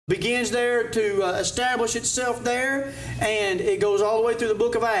begins there to establish itself there, and it goes all the way through the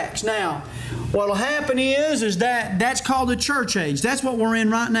book of Acts. Now, what will happen is that's called the church age. That's what we're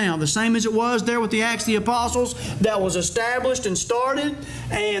in right now. The same as it was there with the Acts of the Apostles, that was established and started.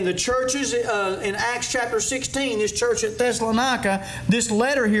 And the churches in Acts chapter 16, this church at Thessalonica, this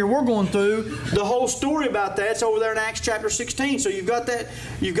letter here we're going through, the whole story about that's over there in Acts chapter 16. So you've got that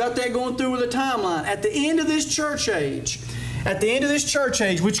going through with a timeline. At the end of this church age,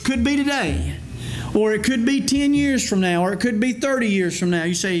 which could be today, or it could be 10 years from now, or it could be 30 years from now.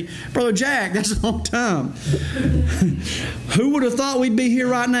 You say, Brother Jack, that's a long time. Who would have thought we'd be here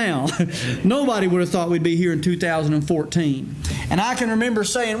right now? Nobody would have thought we'd be here in 2014. And I can remember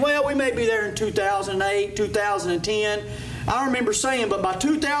saying, well, we may be there in 2008, 2010. I remember saying, but by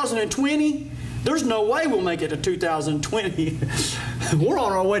 2020, there's no way we'll make it to 2020. We're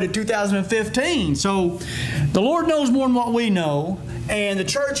on our way to 2015. So the Lord knows more than what we know. And the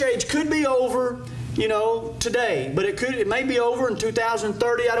church age could be over, today. But it may be over in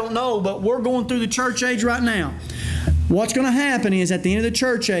 2030. I don't know. But we're going through the church age right now. What's going to happen is at the end of the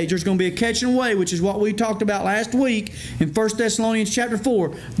church age, there's going to be a catching away, which is what we talked about last week in 1 Thessalonians chapter 4.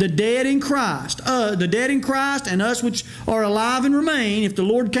 The dead in Christ and us which are alive and remain, if the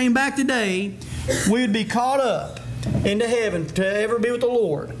Lord came back today, we would be caught up into heaven to ever be with the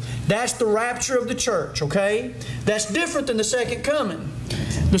Lord. That's the rapture of the church, okay? That's different than the second coming.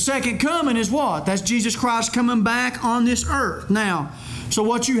 The second coming is what? That's Jesus Christ coming back on this earth. Now, so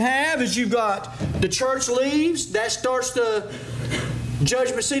what you have is you've got the church leaves. That starts the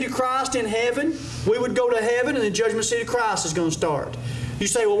judgment seat of Christ in heaven. We would go to heaven and the judgment seat of Christ is going to start. You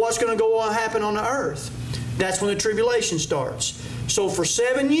say, well, what's going to go on happen on the earth? That's when the tribulation starts. So for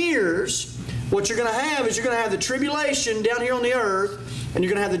 7 years, what you're going to have is you're going to have the tribulation down here on the earth, and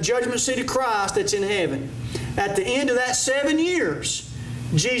you're going to have the judgment seat of Christ that's in heaven. At the end of that 7 years,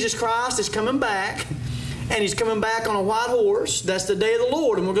 Jesus Christ is coming back, and He's coming back on a white horse. That's the day of the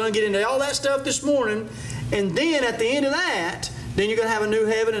Lord, and we're going to get into all that stuff this morning. And then at the end of that, then you're going to have a new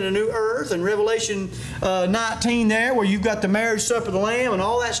heaven and a new earth, and Revelation 19 there, where you've got the marriage supper of the Lamb, and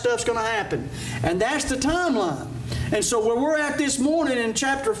all that stuff's going to happen. And that's the timeline. And so where we're at this morning in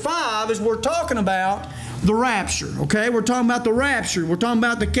chapter 5 is we're talking about the rapture, okay? We're talking about the rapture. We're talking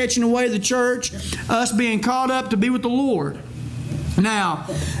about the catching away of the church, us being caught up to be with the Lord. Now,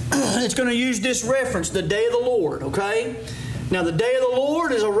 it's going to use this reference, the day of the Lord, okay? Now, the day of the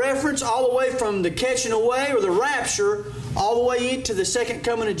Lord is a reference all the way from the catching away or the rapture all the way into the second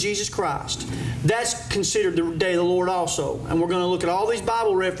coming of Jesus Christ. That's considered the day of the Lord also. And we're going to look at all these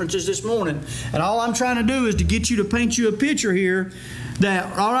Bible references this morning. And all I'm trying to do is to get you to paint you a picture here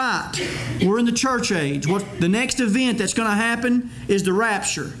that, all right, we're in the church age. The next event that's going to happen is the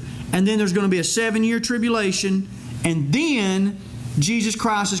rapture. And then there's going to be a 7-year tribulation. And then Jesus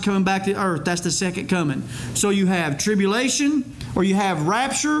Christ is coming back to earth. That's the second coming. So you have tribulation, or you have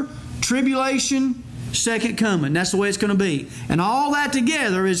rapture, tribulation, second coming. That's the way it's going to be. And all that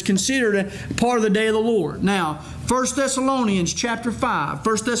together is considered a part of the day of the Lord. Now, 1 Thessalonians chapter 5.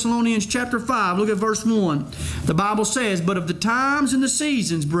 1 Thessalonians chapter 5, look at verse 1. The Bible says, "But of the times and the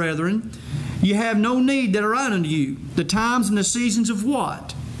seasons, brethren, you have no need that are unto you." The times and the seasons of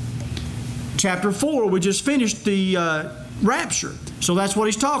what? Chapter 4, we just finished the rapture. So that's what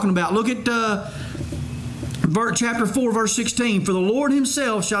he's talking about. Look at chapter 4, verse 16. "For the Lord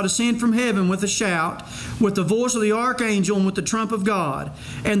Himself shall descend from heaven with a shout, with the voice of the archangel, and with the trump of God.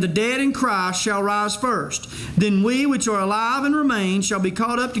 And the dead in Christ shall rise first. Then we which are alive and remain shall be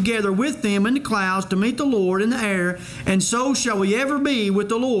caught up together with them in the clouds to meet the Lord in the air, and so shall we ever be with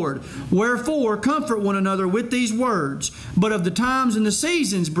the Lord. Wherefore comfort one another with these words. But of the times and the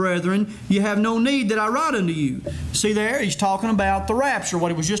seasons, brethren, you have no need that I write unto you." See there, he's talking about the rapture,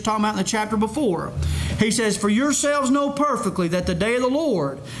 what he was just talking about in the chapter before. He says, "For yourselves know perfectly that the day of the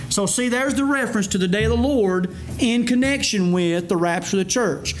Lord." So see, there's the reference to the day of the Lord in connection with the rapture of the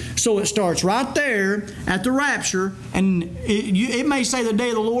church. So it starts right there at the rapture, and it may say the day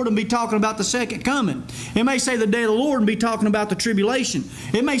of the Lord and be talking about the second coming. It may say the day of the Lord and be talking about the tribulation.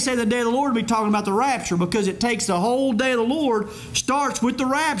 It may say the day of the Lord and be talking about the rapture, because it takes the whole day of the Lord, starts with the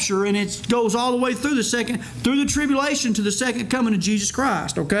rapture, and it goes all the way through the tribulation to the second coming of Jesus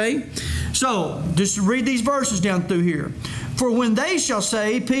Christ, okay? So, just read these verses down through here. "For when they shall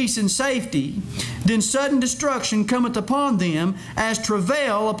say peace and safety, then sudden destruction cometh upon them as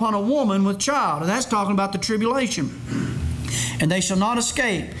travail upon a woman with child." And that's talking about the tribulation. "And they shall not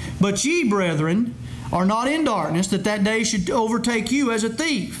escape. But ye, brethren, are not in darkness, that day should overtake you as a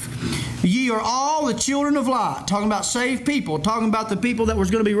thief. Ye are all the children of light. Talking about saved people. Talking about the people that was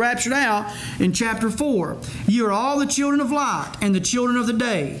going to be raptured out in chapter 4. Ye are all the children of light and the children of the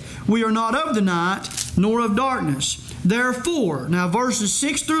day. We are not of the night, nor of darkness. Therefore, now verses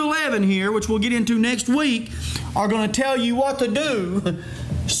 6 through 11 here, which we'll get into next week, are going to tell you what to do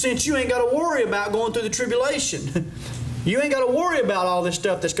since you ain't got to worry about going through the tribulation. You ain't got to worry about all this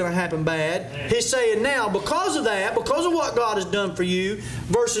stuff that's going to happen bad. He's saying now, because of that, because of what God has done for you,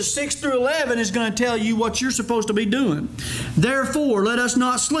 verses 6 through 11 is going to tell you what you're supposed to be doing. Therefore, let us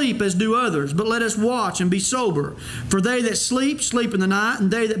not sleep as do others, but let us watch and be sober. For they that sleep, sleep in the night, and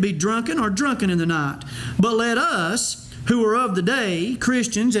they that be drunken are drunken in the night. But let us, who are of the day,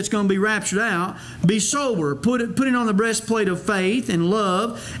 Christians that's going to be raptured out, be sober, putting on the breastplate of faith and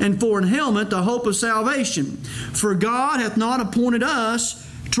love, and for an helmet the hope of salvation. For God hath not appointed us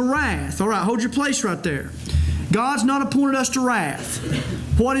to wrath. All right, hold your place right there. God's not appointed us to wrath.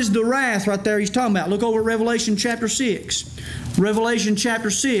 What is the wrath right there he's talking about? Look over at Revelation chapter 6. Revelation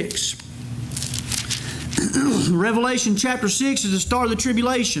chapter 6. Revelation chapter 6 is the start of the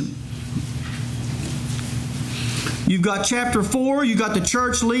tribulation. You've got chapter 4, you've got the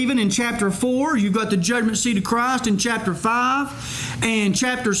church leaving in chapter 4, you've got the judgment seat of Christ in chapter 5, and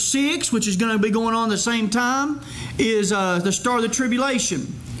chapter 6, which is going to be going on at the same time, is the start of the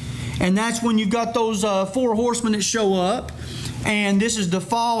tribulation. And that's when you've got those 4 horsemen that show up, and this is the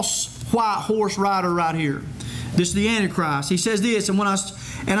false white horse rider right here. This is the Antichrist. He says this,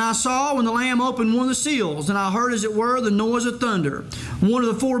 and I saw when the Lamb opened one of the seals, and I heard as it were the noise of thunder, one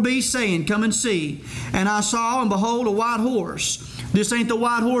of the 4 beasts saying, Come and see. And I saw, and behold, a white horse. This ain't the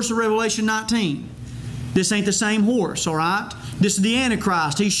white horse of Revelation 19. This ain't the same horse, all right? This is the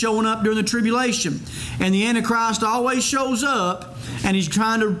Antichrist. He's showing up during the tribulation. And the Antichrist always shows up, and he's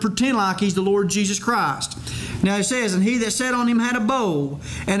trying to pretend like he's the Lord Jesus Christ. Now it says, And he that sat on him had a bow,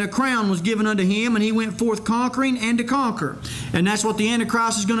 and a crown was given unto him, and he went forth conquering and to conquer. And that's what the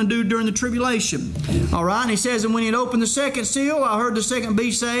Antichrist is going to do during the tribulation. All right, and he says, And when he had opened the second seal, I heard the second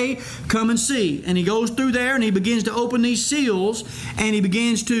beast say, Come and see. And he goes through there, and he begins to open these seals, and he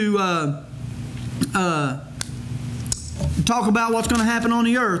begins to talk about what's going to happen on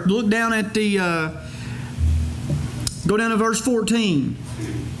the earth. Look down at the, go down to verse 14.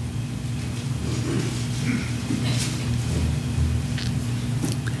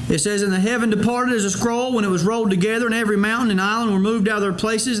 It says, And the heaven departed as a scroll when it was rolled together, and every mountain and island were moved out of their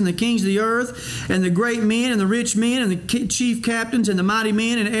places, and the kings of the earth, and the great men, and the rich men, and the chief captains, and the mighty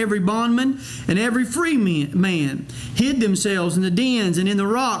men, and every bondman, and every free man, hid themselves in the dens, and in the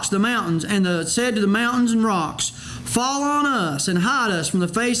rocks, the mountains, and said to the mountains and rocks, Fall on us, and hide us from the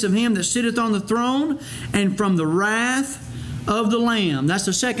face of him that sitteth on the throne, and from the wrath of the Lamb. That's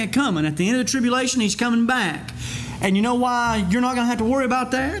the second coming. At the end of the tribulation, he's coming back. And you know why you're not going to have to worry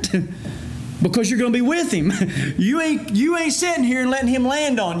about that? Because you're going to be with him. You ain't sitting here and letting him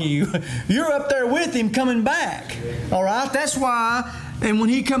land on you. You're up there with him coming back. All right? That's why, and when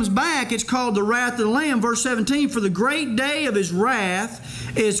he comes back, it's called the wrath of the Lamb. Verse 17, For the great day of his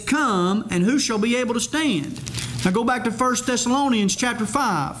wrath is come, and who shall be able to stand? Now go back to 1 Thessalonians chapter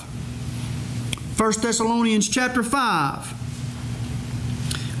 5. 1 Thessalonians chapter 5.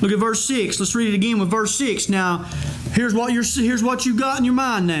 Look at verse 6. Let's read it again with verse 6. Now, here's what you got in your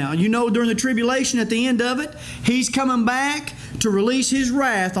mind now. You know during the tribulation, at the end of it, he's coming back to release his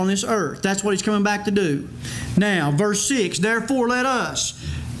wrath on this earth. That's what he's coming back to do. Now, verse 6, Therefore let us,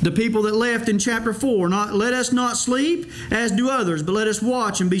 the people that left in chapter 4, let us not sleep as do others, but let us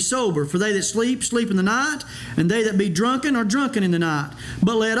watch and be sober. For they that sleep, sleep in the night, and they that be drunken are drunken in the night.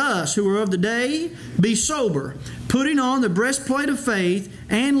 But let us, who are of the day, be sober, putting on the breastplate of faith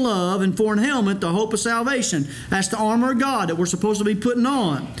and love, and for an helmet the hope of salvation. That's the armor of God that we're supposed to be putting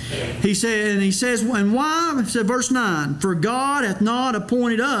on. He says, and why? He said, verse 9, For God hath not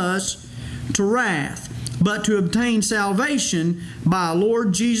appointed us to wrath, but to obtain salvation by our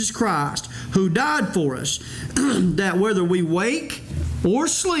Lord Jesus Christ, who died for us, that whether we wake or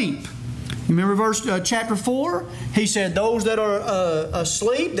sleep. Remember chapter 4? He said those that are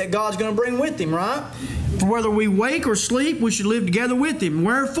asleep, that God's going to bring with him, right? For whether we wake or sleep, we should live together with him.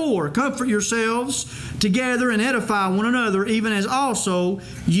 Wherefore, comfort yourselves together and edify one another, even as also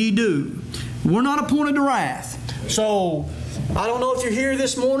ye do. We're not appointed to wrath. So, I don't know if you're here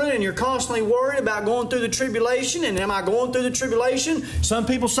this morning and you're constantly worried about going through the tribulation, and am I going through the tribulation? Some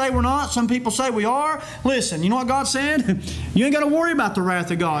people say we're not. Some people say we are. Listen, you know what God said? You ain't got to worry about the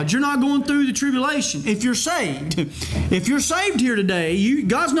wrath of God. You're not going through the tribulation if you're saved. If you're saved here today,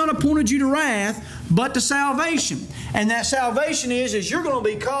 God's not appointed you to wrath, but to salvation. And that salvation is you're going to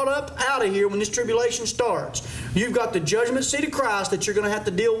be caught up out of here when this tribulation starts. You've got the judgment seat of Christ that you're going to have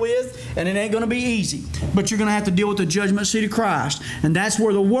to deal with, and it ain't going to be easy. But you're going to have to deal with the judgment seat of Christ. And that's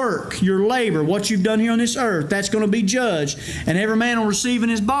where the work, your labor, what you've done here on this earth, that's going to be judged. And every man will receive in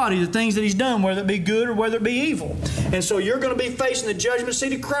his body the things that he's done, whether it be good or whether it be evil. And so you're going to be facing the judgment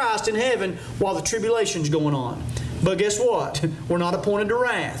seat of Christ in heaven while the tribulation's going on. But guess what? We're not appointed to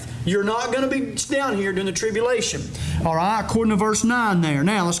wrath. You're not going to be down here during the tribulation. All right, according to verse 9 there.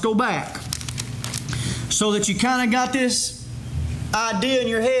 Now, let's go back. So that you kind of got this idea in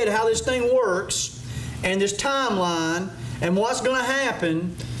your head how this thing works and this timeline and what's going to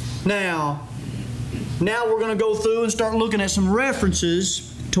happen. Now we're going to go through and start looking at some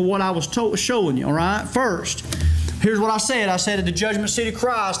references to what I was showing you. All right, first. Here's what I said. I said at the judgment seat of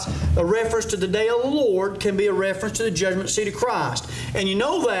Christ, a reference to the day of the Lord can be a reference to the judgment seat of Christ. And you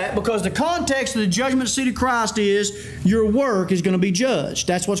know that because the context of the judgment seat of Christ is your work is going to be judged.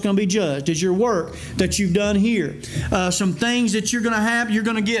 That's what's going to be judged, is your work that you've done here. Some things that you're going to have, you're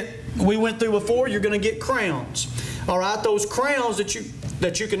going to get, we went through before, you're going to get crowns. All right, those crowns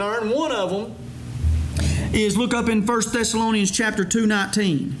that you can earn, one of them is, look up in 1 Thessalonians chapter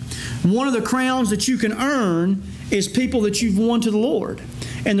 2:19. One of the crowns that you can earn is people that you've won to the Lord.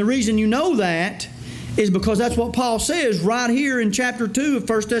 And the reason you know that is because that's what Paul says right here in chapter 2 of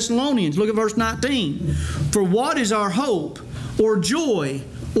 1 Thessalonians. Look at verse 19. For what is our hope or joy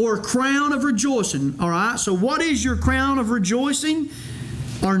or crown of rejoicing? All right, so what is your crown of rejoicing?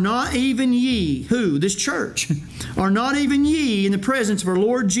 Are not even ye, who? This church. Are not even ye in the presence of our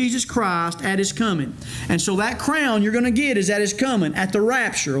Lord Jesus Christ at His coming. And so that crown you're going to get is at His coming, at the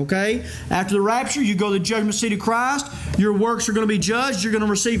rapture, okay? After the rapture, you go to the judgment seat of Christ. Your works are going to be judged. You're going to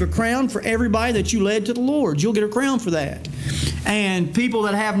receive a crown for everybody that you led to the Lord. You'll get a crown for that. And people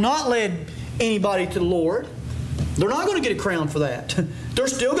that have not led anybody to the Lord, they're not going to get a crown for that. They're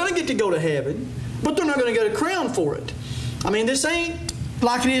still going to get to go to heaven, but they're not going to get a crown for it. I mean, this ain't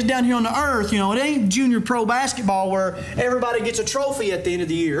like it is down here on the earth. You know, it ain't junior pro basketball where everybody gets a trophy at the end of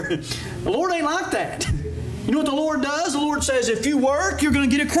the year. The Lord ain't like that. You know what the Lord does? The Lord says, if you work, you're going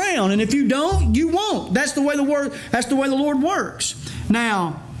to get a crown. And if you don't, you won't. That's the way the Lord works.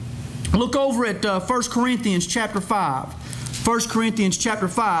 Now, look over at 1 Corinthians chapter 5. 1 Corinthians chapter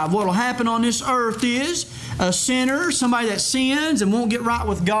 5. What will happen on this earth is a sinner, somebody that sins and won't get right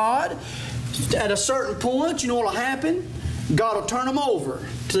with God, at a certain point, you know what will happen? God will turn them over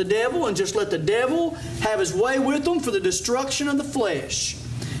to the devil and just let the devil have his way with them for the destruction of the flesh.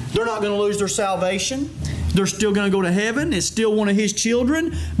 They're not going to lose their salvation. They're still going to go to heaven. It's still one of His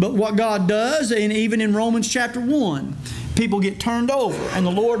children. But what God does, and even in Romans chapter 1, people get turned over and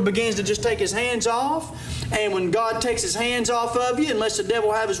the Lord begins to just take His hands off. And when God takes His hands off of you and lets the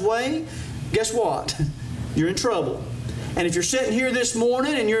devil have his way, guess what? You're in trouble. And if you're sitting here this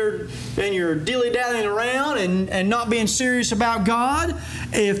morning and you're dilly-dallying around and not being serious about God,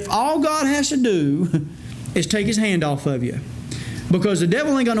 if all God has to do is take His hand off of you, because the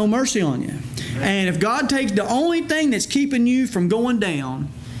devil ain't got no mercy on you. And if God takes, the only thing that's keeping you from going down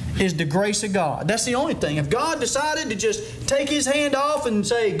is the grace of God. That's the only thing. If God decided to just take His hand off and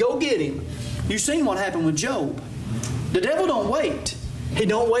say, go get him, you've seen what happened with Job. The devil don't wait. He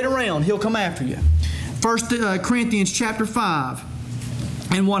don't wait around. He'll come after you. 1 Corinthians chapter 5.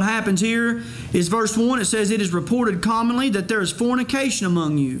 And what happens here is verse 1. It says, it is reported commonly that there is fornication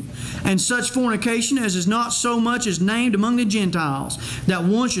among you, and such fornication as is not so much as named among the Gentiles, that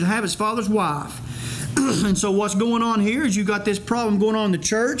one should have his father's wife. And so what's going on here is you've got this problem going on in the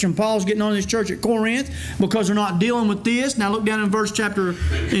church, and Paul's getting on this church at Corinth because they're not dealing with this. Now look down in verse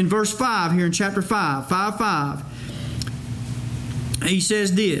 5 here in chapter 5, 5:5. He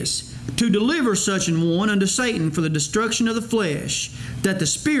says this, to deliver such an one unto Satan for the destruction of the flesh, that the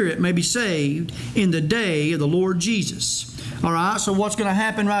spirit may be saved in the day of the Lord Jesus. All right, so what's going to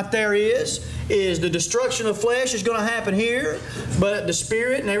happen right there is the destruction of flesh is going to happen here, but the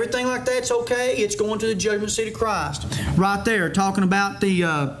spirit and everything like that's okay. It's going to the judgment seat of Christ. Right there, talking about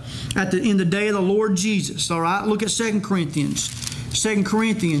in the day of the Lord Jesus. All right, look at 2 Corinthians. 2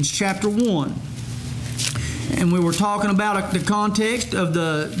 Corinthians chapter 1. And we were talking about the context of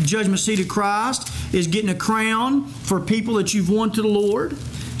the judgment seat of Christ is getting a crown for people that you've won to the Lord.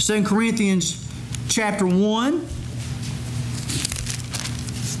 2 Corinthians chapter 1.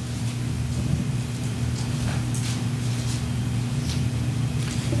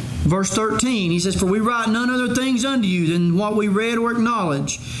 Verse 13, he says, for we write none other things unto you than what we read or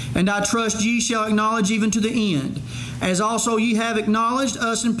acknowledge, and I trust ye shall acknowledge even to the end, as also ye have acknowledged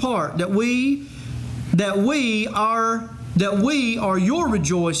us in part, that we are your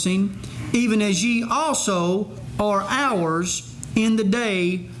rejoicing, even as ye also are ours in the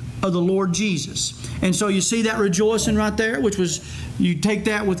day of the Lord Jesus. And so you see that rejoicing right there, which was, you take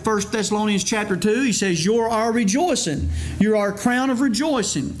that with 1 Thessalonians chapter 2. He says, you're our rejoicing. You're our crown of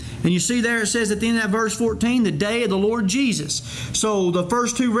rejoicing. And you see there it says at the end of that verse 14, the day of the Lord Jesus. So the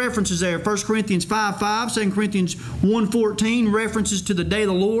first two references there, 1 Corinthians 5:5, 2 Corinthians 1:14, references to the day of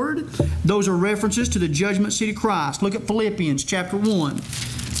the Lord. Those are references to the judgment seat of Christ. Look at Philippians chapter 1.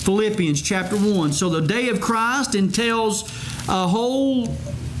 Philippians chapter 1. So the day of Christ entails a whole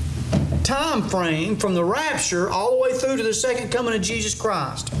time frame from the rapture all the way through to the second coming of Jesus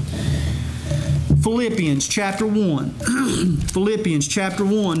Christ. Philippians chapter 1. Philippians chapter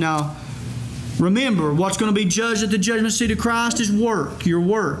 1. Now, remember, what's going to be judged at the judgment seat of Christ is work, your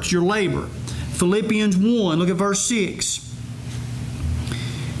works, your labor. Philippians 1, look at verse 6.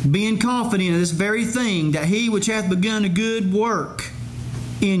 Being confident of this very thing, that he which hath begun a good work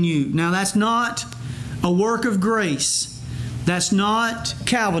in you. Now, that's not a work of grace. That's not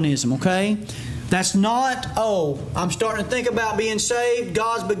Calvinism, okay? That's not, oh, I'm starting to think about being saved.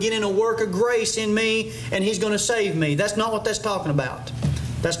 God's beginning a work of grace in me, and He's going to save me. That's not what that's talking about.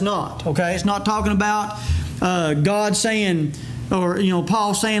 That's not, okay? It's not talking about God saying, or,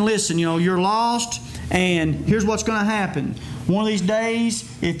 Paul saying, listen, you're lost, and here's what's going to happen. One of these days,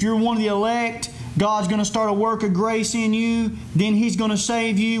 if you're one of the elect, God's going to start a work of grace in you. Then He's going to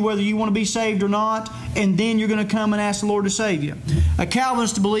save you, whether you want to be saved or not. And then you're going to come and ask the Lord to save you. A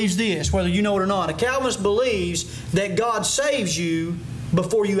Calvinist believes this, whether you know it or not. A Calvinist believes that God saves you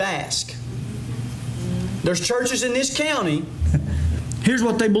before you ask. There's churches in this county. Here's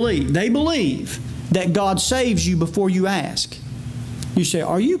what they believe. They believe that God saves you before you ask. You say,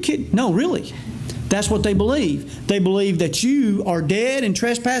 are you kidding? No, really. That's what they believe. They believe that you are dead in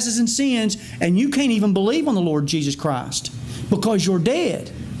trespasses and sins, and you can't even believe on the Lord Jesus Christ because you're dead.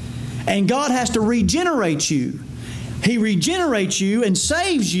 And God has to regenerate you. He regenerates you and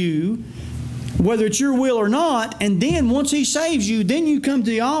saves you, whether it's your will or not, and then once He saves you, then you come to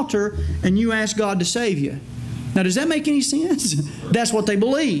the altar and you ask God to save you. Now, does that make any sense? That's what they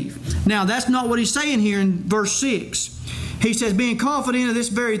believe. Now, that's not what He's saying here in verse 6. He says, being confident of this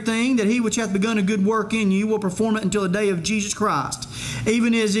very thing, that He which hath begun a good work in you will perform it until the day of Jesus Christ.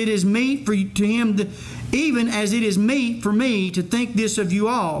 Even as it is meet for me to think this of you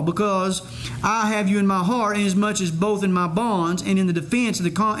all, because I have you in my heart, inasmuch as both in my bonds and in the defense of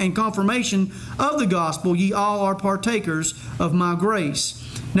and confirmation of the gospel, ye all are partakers of my grace.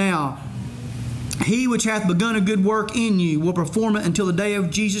 Now, He which hath begun a good work in you will perform it until the day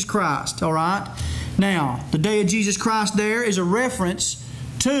of Jesus Christ. All right? Now, the day of Jesus Christ there is a reference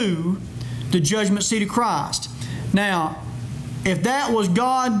to the judgment seat of Christ. Now, if that was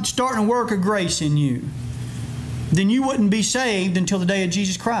God starting a work of grace in you, then you wouldn't be saved until the day of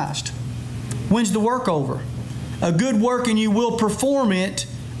Jesus Christ. When's the work over? A good work in you will perform it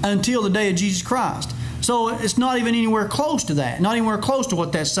until the day of Jesus Christ. So it's not even anywhere close to that. Not anywhere close to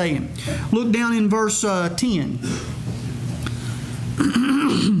what that's saying. Look down in verse 10.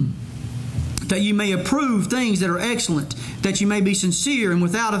 That you may approve things that are excellent, that you may be sincere and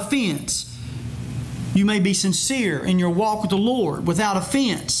without offense. You may be sincere in your walk with the Lord without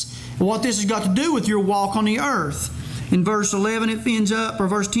offense. And what this has got to do with your walk on the earth. In verse 11 it ends up, or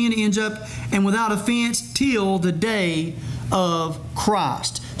verse 10 it ends up, and without offense till the day of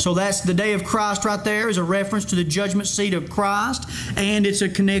Christ. So that's the day of Christ right there is a reference to the judgment seat of Christ, and it's a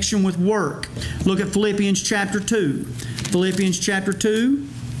connection with work. Look at Philippians chapter 2. Philippians chapter 2.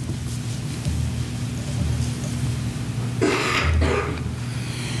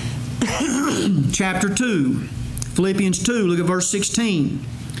 Chapter 2, Philippians 2, look at verse 16.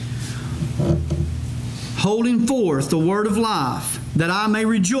 Holding forth the word of life, that I may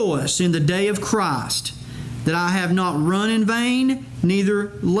rejoice in the day of Christ, that I have not run in vain,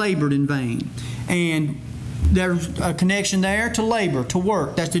 neither labored in vain. And there's a connection there to labor, to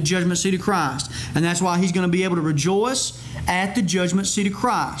work. That's the judgment seat of Christ. And that's why He's going to be able to rejoice at the judgment seat of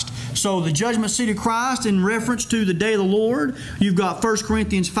Christ. So the judgment seat of Christ in reference to the day of the Lord, you've got 1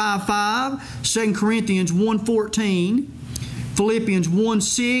 Corinthians 5:5, 2 Corinthians 1:14, Philippians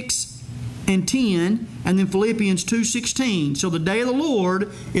 1:6 and 10, and then Philippians 2:16. So the day of the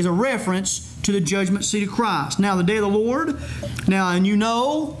Lord is a reference to the judgment seat of Christ. Now the day of the Lord,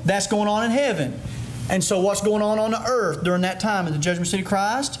 and that's going on in heaven. And so what's going on the earth during that time in the judgment seat of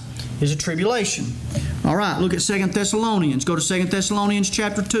Christ is a tribulation. All right, look at 2 Thessalonians. Go to 2 Thessalonians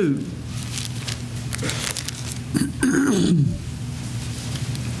chapter 2.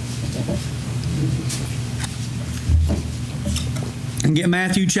 And get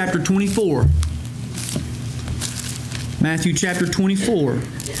Matthew chapter 24. Matthew chapter 24.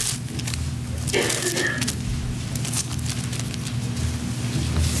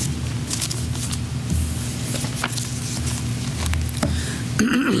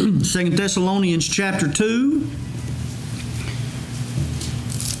 2 Thessalonians chapter 2.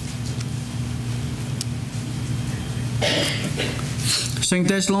 Second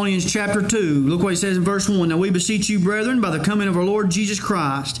Thessalonians chapter 2. Look what he says in verse 1. Now we beseech you, brethren, by the coming of our Lord Jesus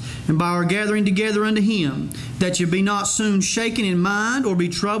Christ, and by our gathering together unto Him, that ye be not soon shaken in mind, or be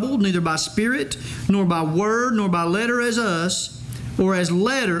troubled, neither by spirit, nor by word, nor by letter as us, or as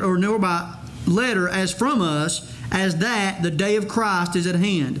letter, or nor by letter as from us, as that the day of Christ is at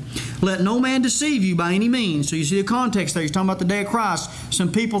hand. Let no man deceive you by any means. So you see the context there. He's talking about the day of Christ.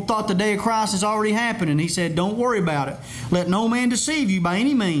 Some people thought the day of Christ is already happening. He said, don't worry about it. Let no man deceive you by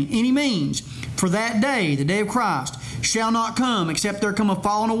any means. For that day, the day of Christ, shall not come, except there come a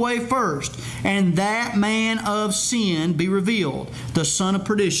falling away first, and that man of sin be revealed, the son of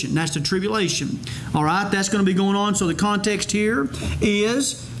perdition. That's the tribulation. All right, that's going to be going on. So the context here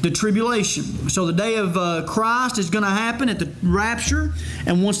is the tribulation. So the day of Christ is going to happen at the rapture,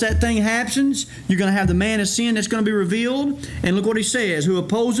 and once that thing happens, you're going to have the man of sin that's going to be revealed. And look what he says, who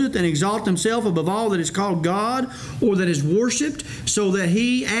opposeth and exalteth himself above all that is called God, or that is worshipped, so that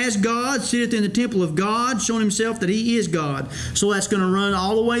he as God sitteth in the temple of God, showing himself that he is God. So that's going to run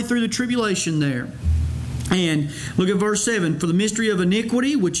all the way through the tribulation there. And look at verse 7. For the mystery of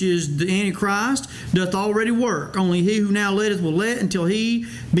iniquity, which is the Antichrist, doth already work. Only he who now letteth will let until he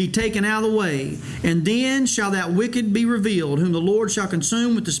be taken out of the way. And then shall that wicked be revealed, whom the Lord shall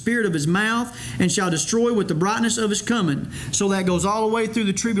consume with the spirit of his mouth, and shall destroy with the brightness of his coming. So that goes all the way through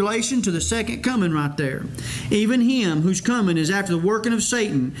the tribulation to the second coming right there. Even him whose coming is after the working of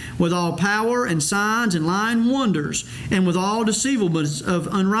Satan, with all power and signs and lying wonders, and with all deceivableness of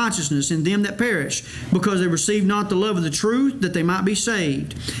unrighteousness in them that perish, because they receive not the love of the truth, that they might be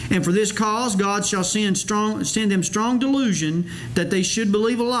saved. And for this cause God shall send them strong delusion, that they should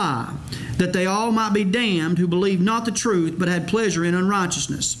believe a lie, that they all might be damned who believed not the truth, but had pleasure in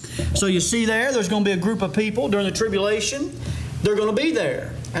unrighteousness. So you see there's going to be a group of people during the tribulation. They're going to be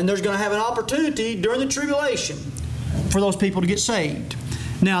there, and there's going to have an opportunity during the tribulation for those people to get saved.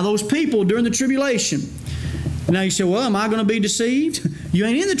 Now those people during the tribulation, now you say, well, am I going to be deceived? You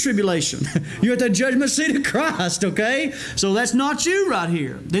ain't in the tribulation. You're at the judgment seat of Christ, okay? So that's not you right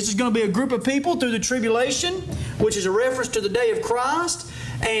here. This is going to be a group of people through the tribulation, which is a reference to the day of Christ,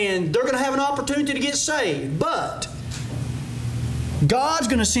 and they're going to have an opportunity to get saved. But God's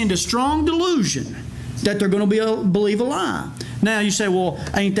going to send a strong delusion that they're going to believe a lie. Now you say, well,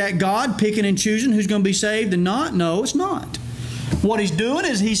 ain't that God picking and choosing who's going to be saved and not? No, it's not. What He's doing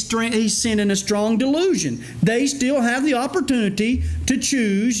is He's sending a strong delusion. They still have the opportunity to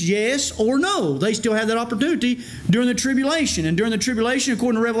choose yes or no. They still have that opportunity during the tribulation. And during the tribulation,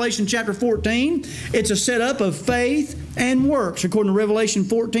 according to Revelation chapter 14, it's a setup of faith and works, according to Revelation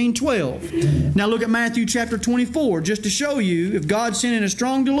 14:12. Now look at Matthew chapter 24, just to show you if God's sending a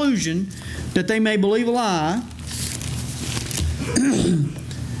strong delusion that they may believe a lie.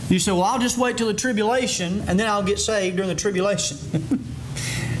 You say, well, I'll just wait till the tribulation and then I'll get saved during the tribulation.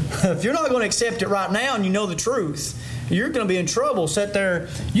 If you're not going to accept it right now and you know the truth, you're going to be in trouble. Sit there.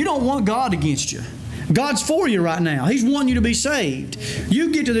 You don't want God against you. God's for you right now. He's wanting you to be saved.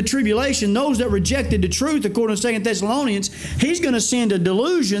 You get to the tribulation, those that rejected the truth, according to 2 Thessalonians, He's going to send a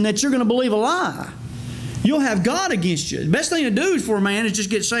delusion that you're going to believe a lie. You'll have God against you. The best thing to do for a man is just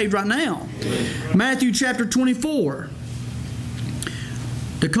get saved right now. Matthew chapter 24.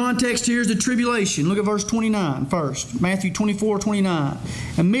 The context here is the tribulation. Look at verse 29 first. Matthew 24:29.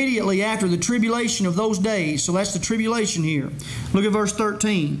 Immediately after the tribulation of those days. So that's the tribulation here. Look at verse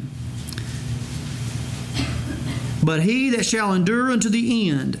 13. But he that shall endure unto the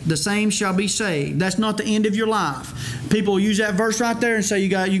end, the same shall be saved. That's not the end of your life. People use that verse right there and say you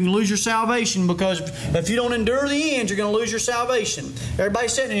can lose your salvation, because if you don't endure the end, you're going to lose your salvation. Everybody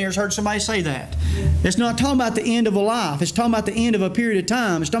sitting in here has heard somebody say that. It's not talking about the end of a life. It's talking about the end of a period of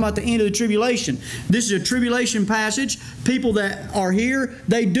time. It's talking about the end of the tribulation. This is a tribulation passage. People that are here,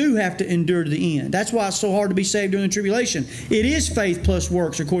 they do have to endure to the end. That's why it's so hard to be saved during the tribulation. It is faith plus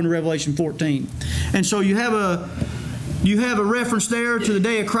works, according to Revelation 14. And so you have a reference there to the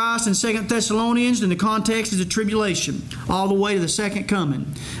day of Christ in 2 Thessalonians, and the context is the tribulation, all the way to the second coming.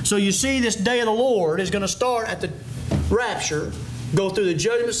 So you see, this day of the Lord is going to start at the rapture, go through the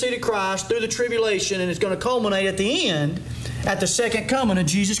judgment seat of Christ, through the tribulation, and it's going to culminate at the end, at the second coming of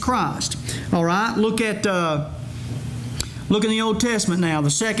Jesus Christ. All right, look in the Old Testament now, the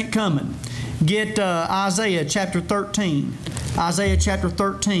second coming. Get Isaiah chapter 13. Isaiah chapter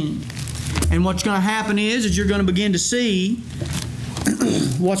 13. And what's going to happen is you're going to begin to see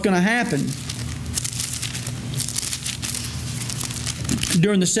what's going to happen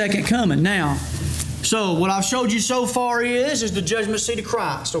during the second coming. Now, So what I've showed you so far is the judgment seat of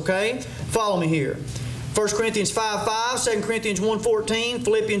Christ, okay? Follow me here. 1 Corinthians 5:5, 2 Corinthians 1:14,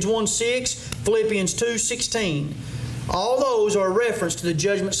 Philippians 1:6, Philippians 2:16. All those are a reference to the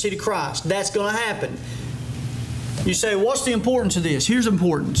judgment seat of Christ. That's going to happen. You say, what's the importance of this? Here's the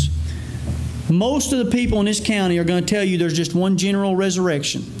importance. Most of the people in this county are going to tell you there's just one general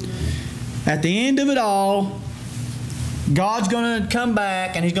resurrection. At the end of it all, God's going to come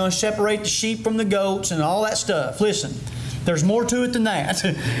back and He's going to separate the sheep from the goats and all that stuff. Listen, there's more to it than that.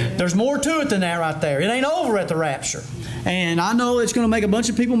 There's more to it than that right there. It ain't over at the rapture. And I know it's going to make a bunch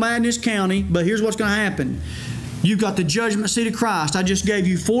of people mad in this county, but here's what's going to happen. You've got the judgment seat of Christ. I just gave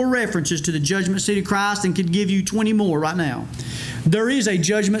you 4 references to the judgment seat of Christ and could give you 20 more right now. There is a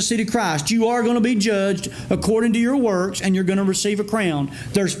judgment seat of Christ. You are going to be judged according to your works, and you're going to receive a crown.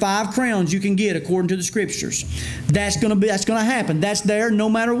 There's 5 crowns you can get according to the Scriptures. That's going to happen. That's there no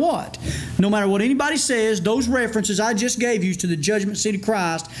matter what. No matter what anybody says, those references I just gave you to the judgment seat of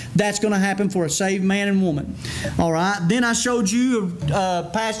Christ, that's going to happen for a saved man and woman. All right. Then I showed you a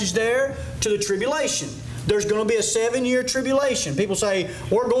passage there to the tribulation. There's going to be a 7-year tribulation. People say,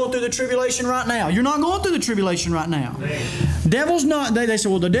 we're going through the tribulation right now. You're not going through the tribulation right now. Devil's not, they say,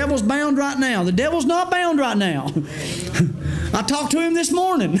 well, the devil's bound right now. The devil's not bound right now. I talked to him this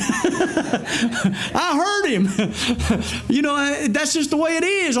morning. I heard him. You know, that's just the way it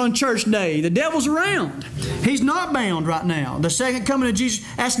is on church day. The devil's around. He's not bound right now. The second coming of Jesus,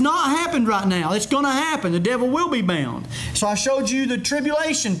 that's not happened right now. It's going to happen. The devil will be bound. So I showed you the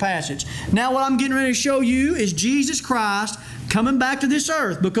tribulation passage. Now what I'm getting ready to show you is Jesus Christ coming back to this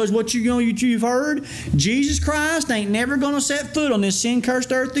earth, because what you've heard, Jesus Christ ain't never going to set foot on this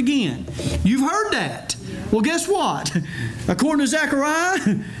sin-cursed earth again. You've heard that. Well, guess what? According to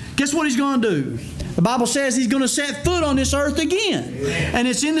Zechariah, guess what He's going to do? The Bible says He's going to set foot on this earth again. And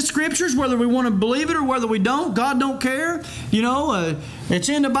it's in the Scriptures, whether we want to believe it or whether we don't. God don't care. You know, it's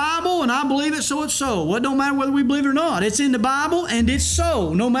in the Bible, and I believe it, so it's so. Well, it don't matter whether we believe it or not. It's in the Bible, and it's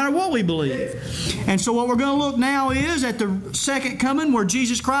so, no matter what we believe. And so what we're going to look now is at the second coming, where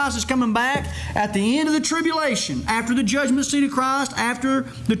Jesus Christ is coming back at the end of the tribulation, after the judgment seat of Christ, after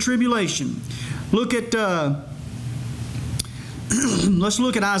the tribulation. Look at, let's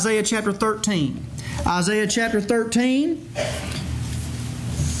look at Isaiah chapter 13. Isaiah chapter 13,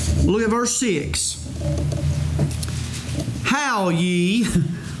 look at verse 6. Howl ye,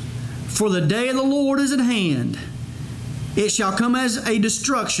 for the day of the Lord is at hand. It shall come as a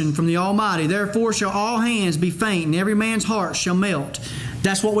destruction from the Almighty. Therefore shall all hands be faint, and every man's heart shall melt.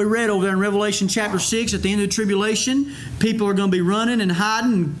 That's what we read over there in Revelation chapter 6. At the end of the tribulation, people are going to be running and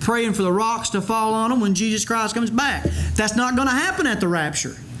hiding and praying for the rocks to fall on them when Jesus Christ comes back. That's not going to happen at the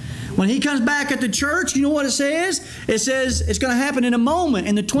rapture. When He comes back at the church, you know what it says? It says it's going to happen in a moment,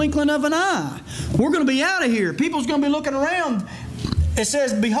 in the twinkling of an eye. We're going to be out of here. People's going to be looking around. It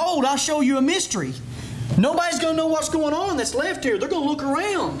says, behold, I'll show you a mystery. Nobody's going to know what's going on that's left here. They're going to look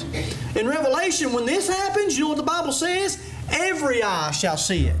around. In Revelation, when this happens, you know what the Bible says? Every eye shall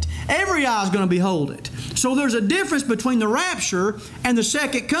see it. Every eye is going to behold it. So there's a difference between the rapture and the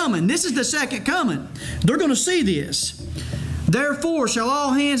second coming. This is the second coming. They're going to see this. Therefore shall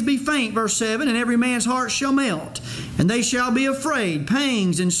all hands be faint, verse 7, and every man's heart shall melt. And they shall be afraid.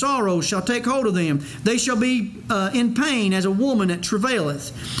 Pangs and sorrows shall take hold of them. They shall be in pain as a woman that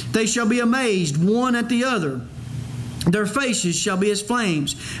travaileth. They shall be amazed one at the other. Their faces shall be as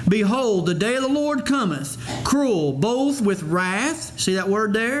flames. Behold, the day of the Lord cometh, cruel, both with wrath, see that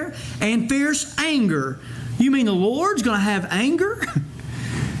word there, and fierce anger. You mean the Lord's going to have anger?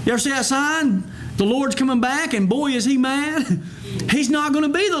 You ever see that sign? The Lord's coming back, and boy, is He mad. He's not going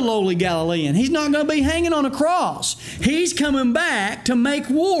to be the lowly Galilean. He's not going to be hanging on a cross. He's coming back to make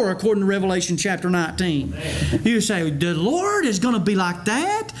war, according to Revelation chapter 19. You say, the Lord is going to be like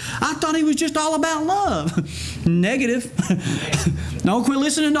that? I thought He was just all about love. Negative. No, quit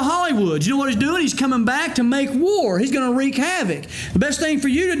listening to Hollywood. You know what He's doing? He's coming back to make war. He's going to wreak havoc. The best thing for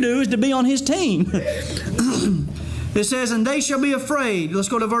you to do is to be on His team. It says, and they shall be afraid. Let's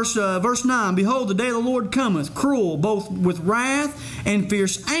go to verse 9. Behold, the day of the Lord cometh, cruel, both with wrath and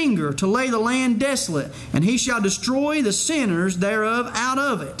fierce anger, to lay the land desolate. And He shall destroy the sinners thereof out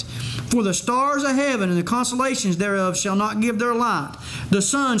of it. For the stars of heaven and the constellations thereof shall not give their light. The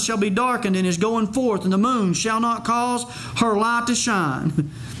sun shall be darkened in his going forth, and the moon shall not cause her light to shine.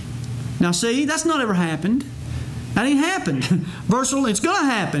 Now see, that's not ever happened. That ain't happened. Verse 11, it's going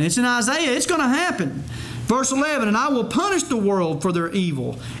to happen. It's in Isaiah. It's going to happen. Verse 11, and I will punish the world for their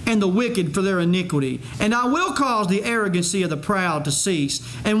evil, and the wicked for their iniquity. And I will cause the arrogancy of the proud to cease,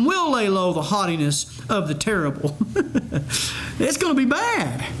 and will lay low the haughtiness of the terrible. It's going to be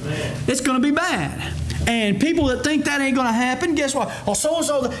bad. It's going to be bad. And people that think that ain't going to happen, guess what? Oh,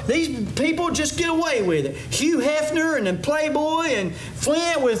 so-and-so, these people just get away with it. Hugh Hefner and then Playboy and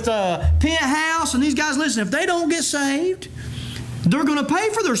Flint with Penthouse and these guys, listen, if they don't get saved, they're going to pay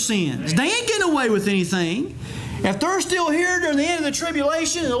for their sins. They ain't getting away with anything. If they're still here during the end of the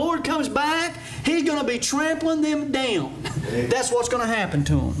tribulation and the Lord comes back, He's going to be trampling them down. That's what's going to happen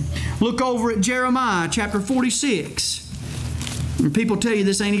to them. Look over at Jeremiah chapter 46. And people tell you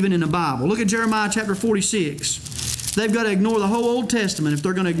this ain't even in the Bible. Look at Jeremiah chapter 46. They've got to ignore the whole Old Testament if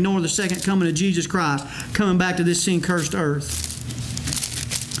they're going to ignore the second coming of Jesus Christ coming back to this sin-cursed earth.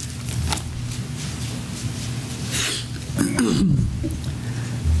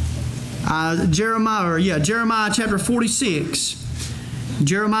 Jeremiah chapter 46.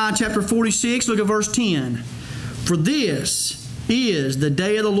 Jeremiah chapter 46, look at verse 10. For this is the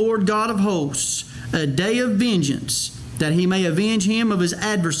day of the Lord God of hosts, a day of vengeance, that He may avenge him of his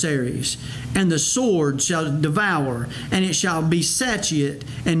adversaries. And the sword shall devour, and it shall be satiate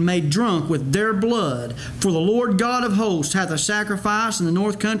and made drunk with their blood. For the Lord God of hosts hath a sacrifice in the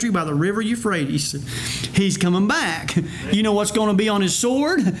north country by the river Euphrates. He's coming back. You know what's going to be on His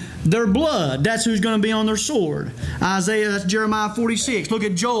sword? Their blood. That's who's going to be on their sword. That's Jeremiah 46. Look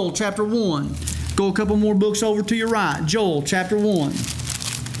at Joel chapter 1. Go a couple more books over to your right. Joel chapter 1.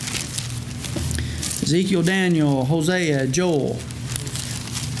 Ezekiel, Daniel, Hosea, Joel.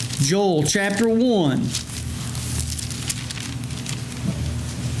 Joel chapter 1.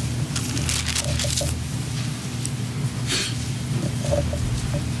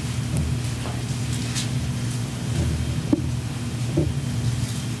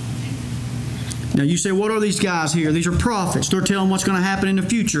 Now you say, what are these guys here? These are prophets. They're telling what's going to happen in the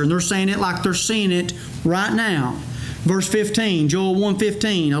future, and they're saying it like they're seeing it right now. Verse 15, Joel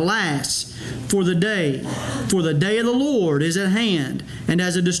 1:15, alas, for the day of the Lord is at hand, and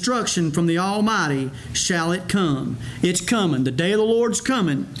as a destruction from the Almighty shall it come. It's coming. The day of the Lord's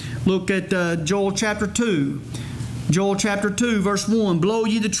coming. Look at Joel chapter 2. Joel chapter 2, verse 1. Blow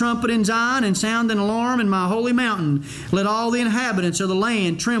ye the trumpet in Zion, and sound an alarm in my holy mountain. Let all the inhabitants of the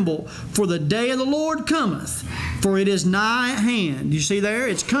land tremble, for the day of the Lord cometh, for it is nigh at hand. You see there?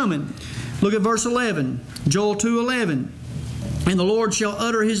 It's coming. Look at verse 11. Joel 2:11. And the Lord shall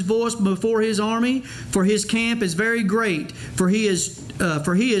utter His voice before His army, for His camp is very great. For he is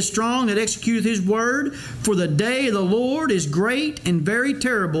strong that executeth His word. For the day of the Lord is great and very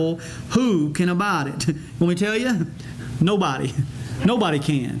terrible. Who can abide it? Let me tell you, nobody. Nobody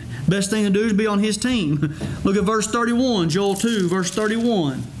can. Best thing to do is be on His team. Look at verse 31. Joel 2, verse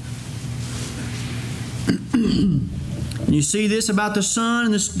 31. You see this about the sun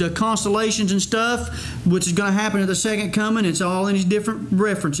and the constellations and stuff, which is going to happen at the second coming. It's all in these different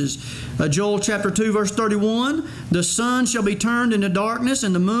references. Joel chapter 2, verse 31, the sun shall be turned into darkness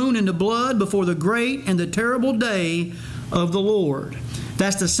and the moon into blood before the great and the terrible day of the Lord.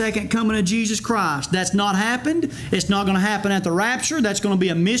 That's the second coming of Jesus Christ. That's not happened. It's not going to happen at the rapture. That's going to be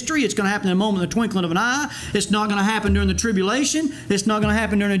a mystery. It's going to happen in a moment, the twinkling of an eye. It's not going to happen during the tribulation. It's not going to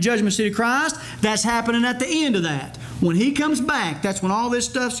happen during the judgment seat of Christ. That's happening at the end of that. When He comes back, that's when all this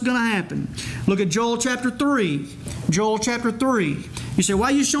stuff's going to happen. Look at Joel chapter 3. Joel chapter 3. You say, why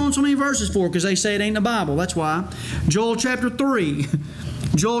are you showing so many verses for? Because they say it ain't in the Bible. That's why. Joel chapter 3.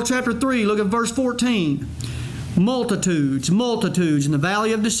 Joel chapter 3, look at verse 14. Multitudes in the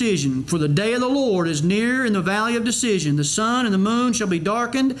valley of decision. For the day of the Lord is near in the valley of decision. The sun and the moon shall be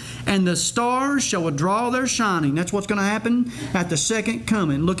darkened, and the stars shall withdraw their shining. That's what's going to happen at the second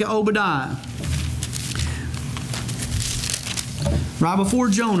coming. Look at Obadiah. Right before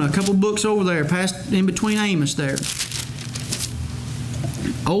Jonah, a couple books over there, past in between Amos there.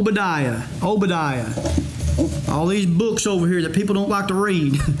 Obadiah. All these books over here that people don't like to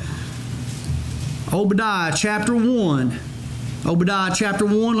read. Obadiah chapter 1. Obadiah chapter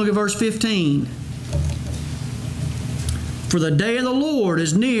 1, look at verse 15. For the day of the Lord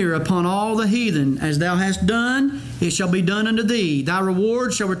is near upon all the heathen. As thou hast done, it shall be done unto thee. Thy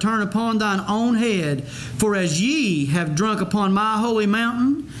reward shall return upon thine own head. For as ye have drunk upon my holy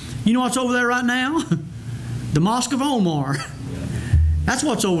mountain. You know what's over there right now? The Mosque of Omar. That's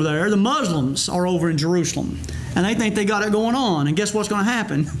what's over there. The Muslims are over in Jerusalem. And they think they got it going on. And guess what's going to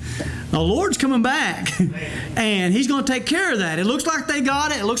happen? The Lord's coming back, and He's going to take care of that. It looks like they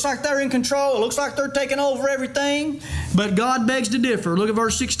got it. It looks like they're in control. It looks like they're taking over everything. But God begs to differ. Look at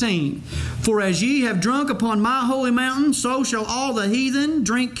verse 16. For as ye have drunk upon my holy mountain, so shall all the heathen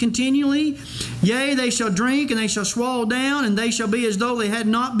drink continually. Yea, they shall drink, and they shall swallow down, and they shall be as though they had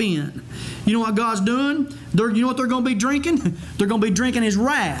not been. You know what God's doing? You know what they're going to be drinking? They're going to be drinking His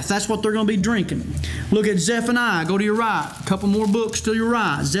wrath. That's what they're going to be drinking. Look at Zephaniah. Go to your right. A couple more books to your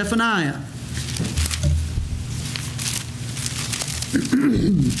right. Zephaniah.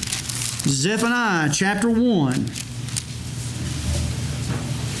 Zephaniah chapter 1.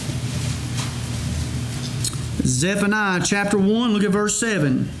 Zephaniah chapter 1, look at verse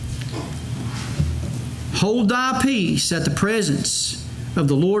 7. Hold thy peace at the presence of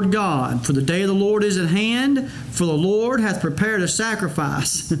the Lord God, for the day of the Lord is at hand, for the Lord hath prepared a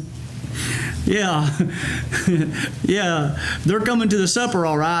sacrifice. Yeah. Yeah. They're coming to the supper,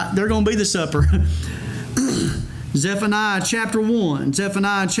 all right. They're going to be the supper. Zephaniah chapter 1.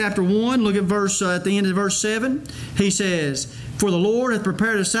 Zephaniah chapter 1, look at at the end of verse 7. He says, for the Lord hath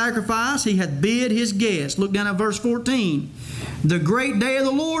prepared a sacrifice, He hath bid His guests. Look down at verse 14. The great day of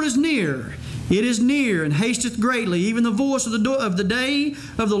the Lord is near. It is near and hasteth greatly, even the voice of the day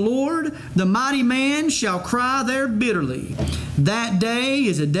of the Lord. The mighty man shall cry there bitterly. That day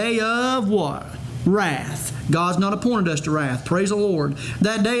is a day of what? Wrath. God's not appointed us to wrath. Praise the Lord.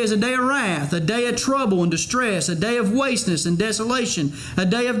 That day is a day of wrath, a day of trouble and distress, a day of wasteness and desolation, a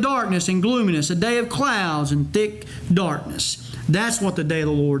day of darkness and gloominess, a day of clouds and thick darkness. That's what the day of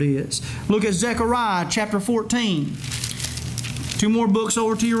the Lord is. Look at Zechariah chapter 14. Two more books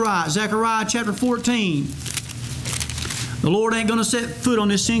over to your right. Zechariah chapter 14. The Lord ain't going to set foot on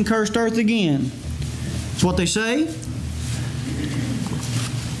this sin-cursed earth again. That's what they say.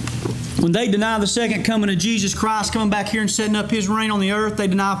 When they deny the second coming of Jesus Christ coming back here and setting up His reign on the earth, they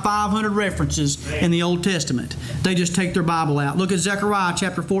deny 500 references in the Old Testament. They just take their Bible out. Look at Zechariah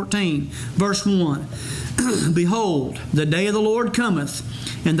chapter 14, verse 1. Behold, the day of the Lord cometh,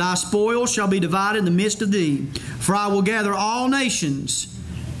 and thy spoil shall be divided in the midst of thee. For I will gather all nations.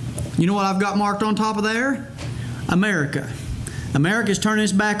 You know what I've got marked on top of there? America. America's turning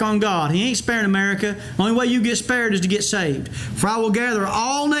its back on God. He ain't sparing America. The only way you get spared is to get saved. For I will gather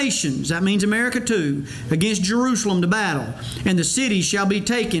all nations, that means America too, against Jerusalem to battle. And the city shall be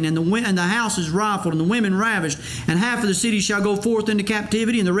taken, and the houses rifled, and the women ravished. And half of the city shall go forth into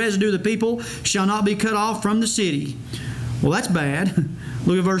captivity, and the residue of the people shall not be cut off from the city. Well, that's bad.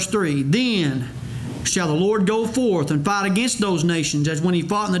 Look at verse 3. Then shall the Lord go forth and fight against those nations, as when He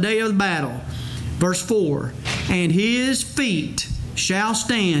fought in the day of the battle. Verse 4, and His feet shall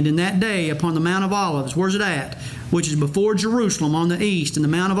stand in that day upon the Mount of Olives. Where's it at? Which is before Jerusalem on the east, and the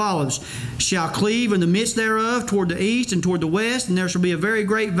Mount of Olives shall cleave in the midst thereof toward the east and toward the west, and there shall be a very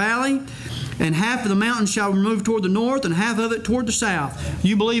great valley, and half of the mountain shall remove toward the north, and half of it toward the south.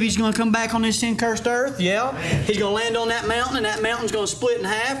 You believe He's going to come back on this sin-cursed earth? Yeah. He's going to land on that mountain, and that mountain's going to split in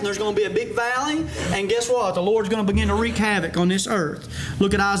half, and there's going to be a big valley. And guess what? The Lord's going to begin to wreak havoc on this earth.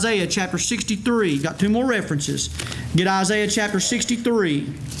 Look at Isaiah chapter 63. Got two more references. Get Isaiah chapter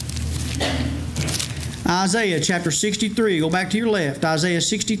 63. Isaiah chapter 63. Go back to your left. Isaiah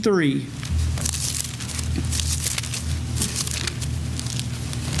 63.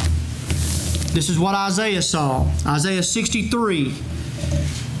 This is what Isaiah saw. Isaiah 63,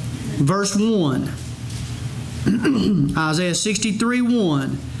 verse 1. Isaiah 63,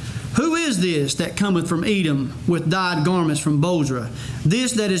 1. Who is this that cometh from Edom with dyed garments from Bozrah?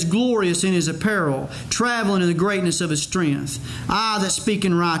 This that is glorious in his apparel, traveling in the greatness of his strength. I that speak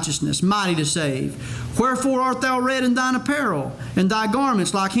in righteousness, mighty to save. Wherefore art thou red in thine apparel, and thy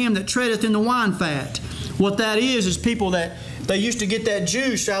garments like him that treadeth in the wine fat? What that is people that they used to get that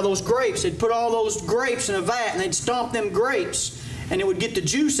juice out of those grapes. They'd put all those grapes in a vat, and they'd stomp them grapes, and it would get the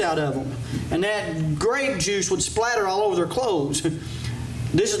juice out of them. And that grape juice would splatter all over their clothes.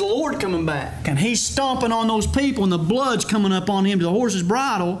 This is the Lord coming back, and He's stomping on those people, and the blood's coming up on Him to the horse's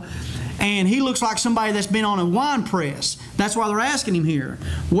bridle, and He looks like somebody that's been on a wine press. That's why they're asking Him here.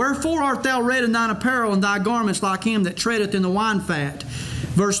 Wherefore art thou red in thine apparel, and thy garments like him that treadeth in the wine fat?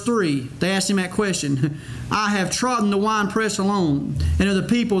 Verse 3, they asked Him that question. I have trodden the winepress alone, and of the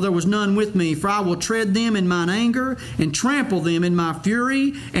people there was none with me. For I will tread them in mine anger, and trample them in my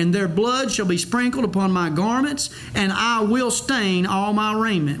fury, and their blood shall be sprinkled upon my garments, and I will stain all my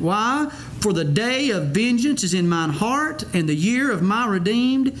raiment. Why? For the day of vengeance is in mine heart, and the year of my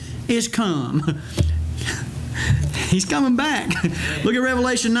redeemed is come. He's coming back. Look at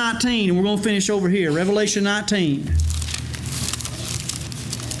Revelation 19, and we're going to finish over here. Revelation 19.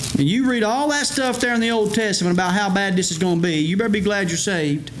 And you read all that stuff there in the Old Testament about how bad this is going to be. You better be glad you're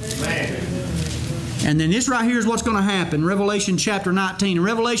saved. Amen. And then this right here is what's going to happen. Revelation chapter 19. In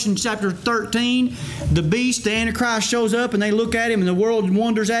Revelation chapter 13, the beast, the Antichrist, shows up and they look at him and the world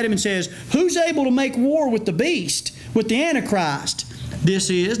wonders at him and says, who's able to make war with the beast, with the Antichrist?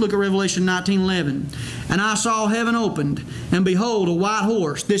 This is, look at Revelation 19:11. And I saw heaven opened, and behold, a white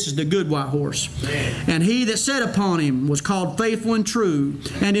horse. This is the good white horse. And he that sat upon him was called Faithful and True,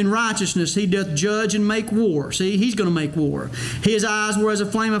 and in righteousness he doth judge and make war. See, he's going to make war. His eyes were as a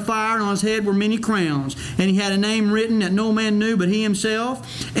flame of fire, and on his head were many crowns. And he had a name written that no man knew but he himself.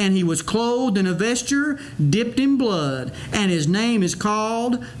 And he was clothed in a vesture dipped in blood. And his name is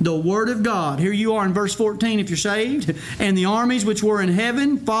called the Word of God. Here you are in verse 14 if you're saved. And the armies which were in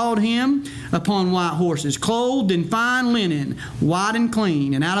heaven followed him upon white horses, clothed in fine linen, white and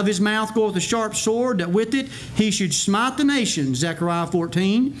clean. And out of his mouth goeth a sharp sword, that with it he should smite the nations, Zechariah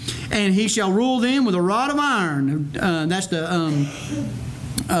 14. And he shall rule them with a rod of iron. That's the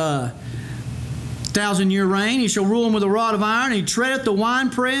 1,000-year reign. He shall rule them with a rod of iron. He treadeth the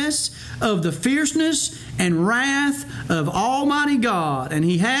winepress of the fierceness and wrath of Almighty God. And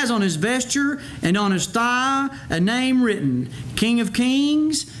he has on his vesture and on his thigh a name written, King of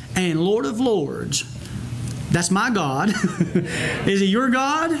Kings and Lord of Lords. That's my God. Is he your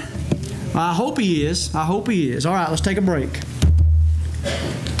God? I hope he is. I hope he is. All right, let's take a break.